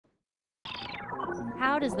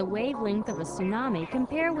How does the wavelength of a tsunami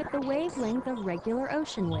compare with the wavelength of regular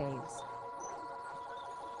ocean waves?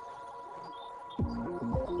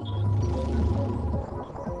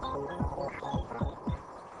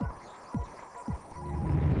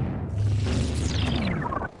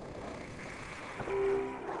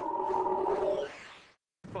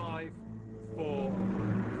 Five, four,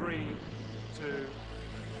 three, two,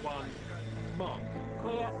 one. Mark.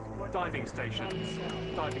 Clear. Diving stations.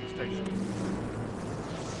 Diving stations.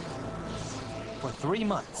 For 3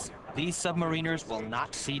 months, these submariners will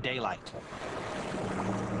not see daylight.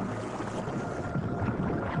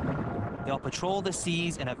 They'll patrol the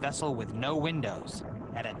seas in a vessel with no windows,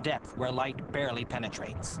 at a depth where light barely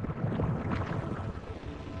penetrates.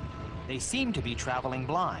 They seem to be traveling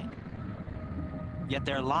blind, yet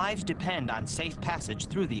their lives depend on safe passage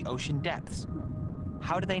through the ocean depths.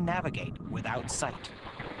 How do they navigate without sight?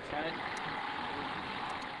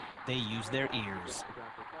 They use their ears.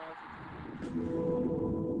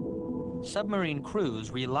 Submarine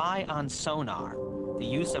crews rely on sonar, the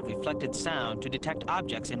use of reflected sound to detect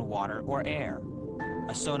objects in water or air.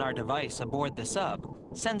 A sonar device aboard the sub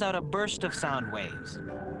sends out a burst of sound waves.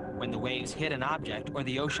 When the waves hit an object or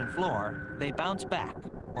the ocean floor, they bounce back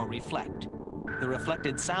or reflect. The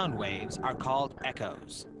reflected sound waves are called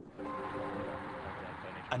echoes.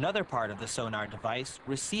 Another part of the sonar device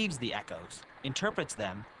receives the echoes, interprets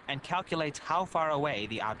them, and calculates how far away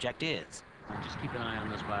the object is. Just keep an eye on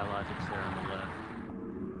those biologics there on the left.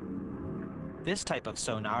 This type of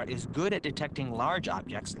sonar is good at detecting large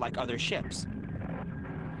objects like other ships.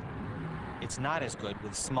 It's not as good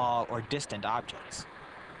with small or distant objects.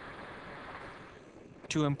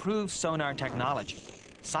 To improve sonar technology,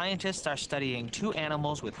 scientists are studying 2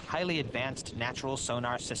 animals with highly advanced natural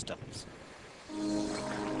sonar systems.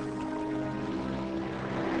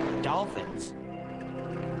 Dolphins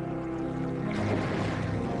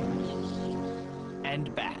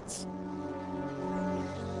and bats.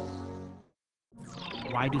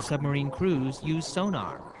 Why do submarine crews use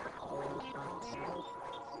sonar?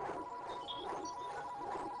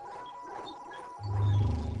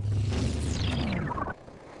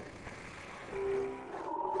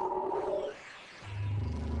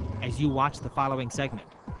 As you watch the following segment,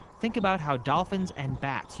 think about how dolphins and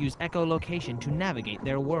bats use echolocation to navigate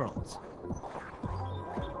their worlds.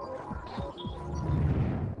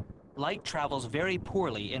 Light travels very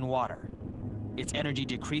poorly in water. Its energy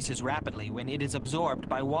decreases rapidly when it is absorbed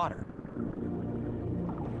by water.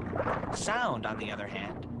 Sound, on the other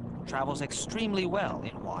hand, travels extremely well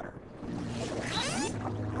in water.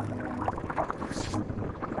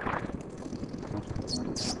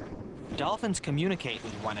 Dolphins communicate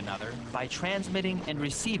with one another by transmitting and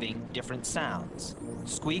receiving different sounds: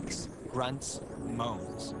 squeaks, grunts,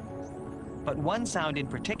 moans. But one sound in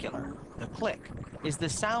particular, the click, is the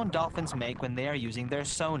sound dolphins make when they are using their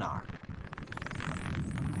sonar.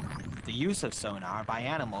 The use of sonar by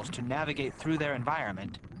animals to navigate through their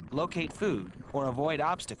environment, locate food, or avoid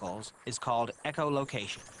obstacles is called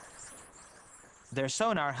echolocation. Their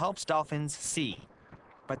sonar helps dolphins see,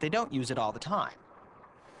 but they don't use it all the time.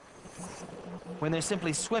 When they're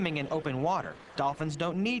simply swimming in open water, dolphins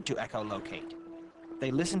don't need to echolocate.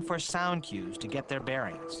 They listen for sound cues to get their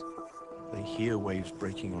bearings. They hear waves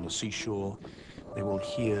breaking on a seashore. They will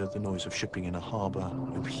hear the noise of shipping in a harbor.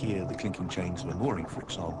 You'll hear the clinking chains of a mooring, for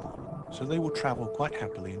example. So they will travel quite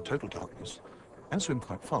happily in total darkness and swim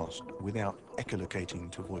quite fast without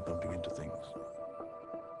echolocating to avoid bumping into things.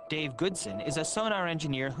 Dave Goodson is a sonar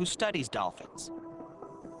engineer who studies dolphins.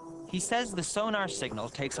 He says the sonar signal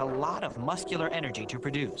takes a lot of muscular energy to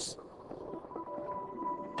produce.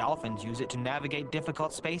 Dolphins use it to navigate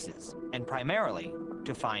difficult spaces and primarily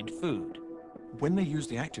to find food. When they use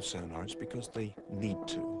the active sonar, it's because they need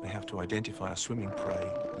to. They have to identify a swimming prey,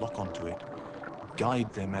 lock onto it,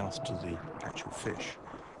 guide their mouth to the actual fish.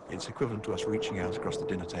 It's equivalent to us reaching out across the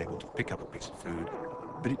dinner table to pick up a piece of food,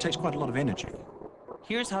 but it takes quite a lot of energy.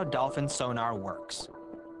 Here's how dolphin sonar works.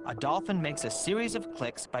 A dolphin makes a series of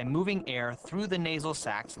clicks by moving air through the nasal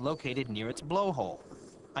sacs located near its blowhole,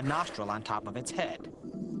 a nostril on top of its head.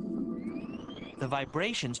 The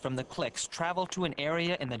vibrations from the clicks travel to an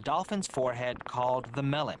area in the dolphin's forehead called the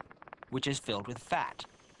melon, which is filled with fat.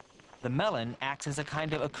 The melon acts as a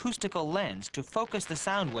kind of acoustical lens to focus the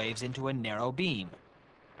sound waves into a narrow beam.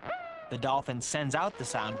 The dolphin sends out the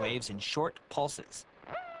sound waves in short pulses.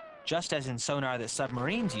 Just as in sonar that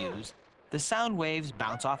submarines use, the sound waves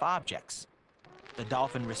bounce off objects. The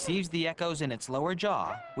dolphin receives the echoes in its lower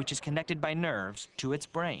jaw, which is connected by nerves to its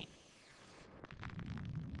brain.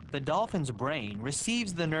 The dolphin's brain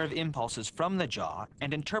receives the nerve impulses from the jaw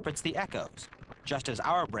and interprets the echoes, just as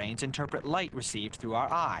our brains interpret light received through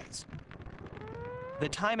our eyes. The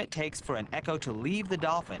time it takes for an echo to leave the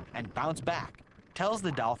dolphin and bounce back tells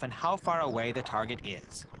the dolphin how far away the target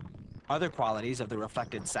is. Other qualities of the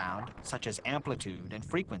reflected sound, such as amplitude and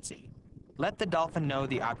frequency, let the dolphin know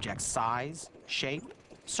the object's size, shape,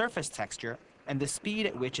 surface texture, and the speed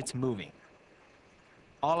at which it's moving.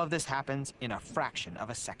 All of this happens in a fraction of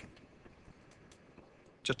a second.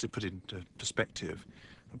 Just to put it into perspective,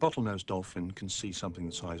 a bottlenose dolphin can see something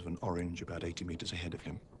the size of an orange about 80 meters ahead of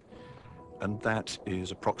him. And that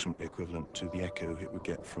is approximately equivalent to the echo it would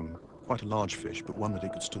get from quite a large fish, but one that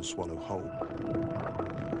it could still swallow whole.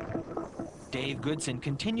 Dave Goodson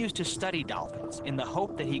continues to study dolphins in the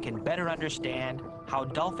hope that he can better understand how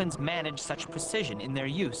dolphins manage such precision in their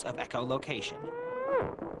use of echolocation.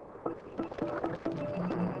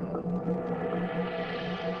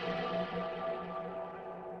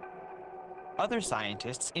 Other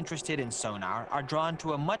scientists interested in sonar are drawn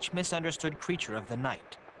to a much misunderstood creature of the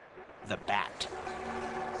night, the bat.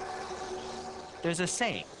 There's a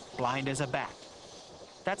saying, blind as a bat.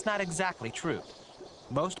 That's not exactly true.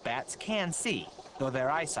 Most bats can see, though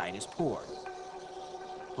their eyesight is poor.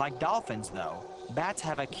 Like dolphins, though, bats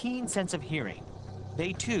have a keen sense of hearing.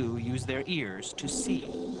 They, too, use their ears to see.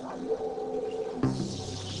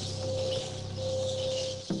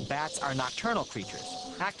 Bats are nocturnal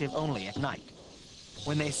creatures, active only at night.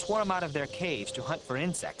 When they swarm out of their caves to hunt for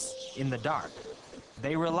insects in the dark,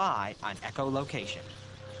 they rely on echolocation.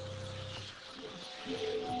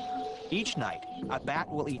 Each night, a bat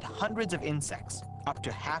will eat hundreds of insects, up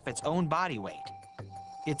to half its own body weight.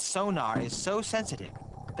 Its sonar is so sensitive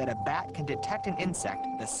that a bat can detect an insect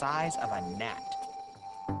the size of a gnat.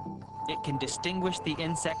 It can distinguish the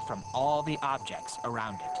insect from all the objects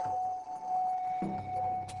around it.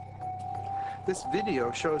 This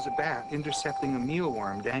video shows a bat intercepting a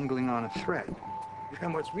mealworm dangling on a thread.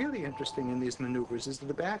 And what's really interesting in these maneuvers is that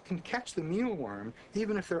the bat can catch the mealworm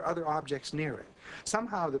even if there are other objects near it.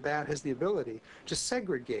 Somehow the bat has the ability to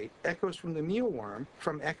segregate echoes from the mealworm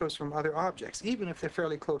from echoes from other objects, even if they're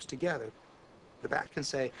fairly close together. The bat can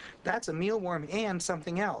say, that's a mealworm and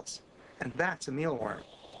something else, and that's a mealworm.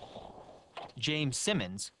 James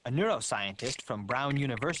Simmons, a neuroscientist from Brown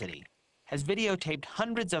University, has videotaped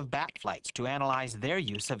hundreds of bat flights to analyze their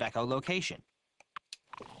use of echolocation.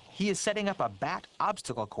 He is setting up a bat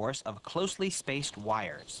obstacle course of closely spaced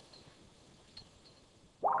wires.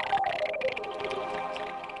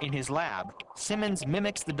 In his lab, Simmons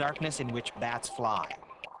mimics the darkness in which bats fly.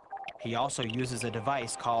 He also uses a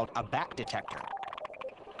device called a bat detector.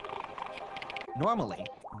 Normally,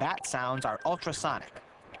 bat sounds are ultrasonic.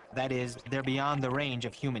 That is, they're beyond the range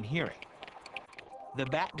of human hearing. The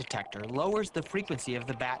bat detector lowers the frequency of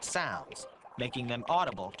the bat sounds, making them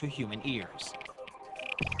audible to human ears.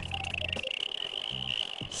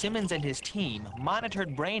 Simmons and his team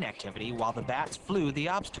monitored brain activity while the bats flew the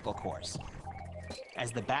obstacle course.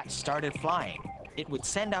 As the bat started flying, it would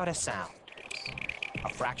send out a sound. A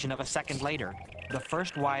fraction of a second later, the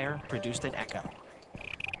first wire produced an echo.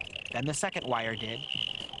 Then the second wire did,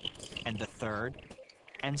 and the third,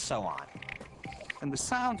 and so on. And the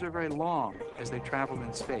sounds are very long as they travel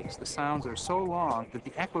in space. The sounds are so long that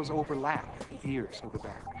the echoes overlap the ears of the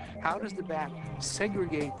bat. How does the bat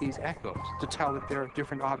segregate these echoes to tell that there are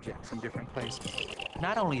different objects in different places?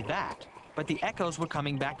 Not only that, but the echoes were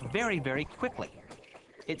coming back very, very quickly.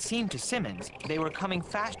 It seemed to Simmons they were coming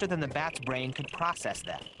faster than the bat's brain could process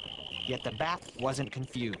them. Yet the bat wasn't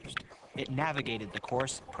confused. It navigated the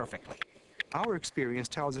course perfectly. Our experience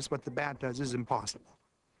tells us what the bat does is impossible.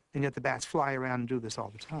 And yet the bats fly around and do this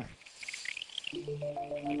all the time.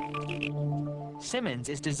 Simmons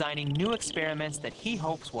is designing new experiments that he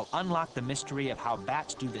hopes will unlock the mystery of how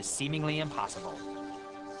bats do the seemingly impossible.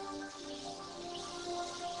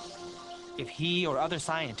 If he or other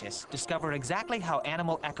scientists discover exactly how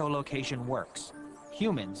animal echolocation works,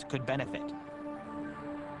 humans could benefit.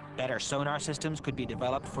 Better sonar systems could be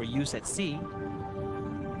developed for use at sea.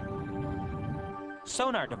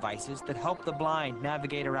 Sonar devices that help the blind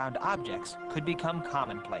navigate around objects could become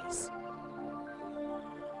commonplace.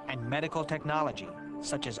 And medical technology,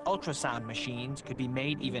 such as ultrasound machines, could be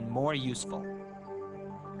made even more useful.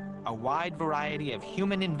 A wide variety of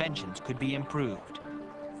human inventions could be improved,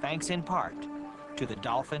 thanks in part to the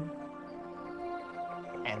dolphin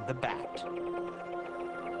and the bat.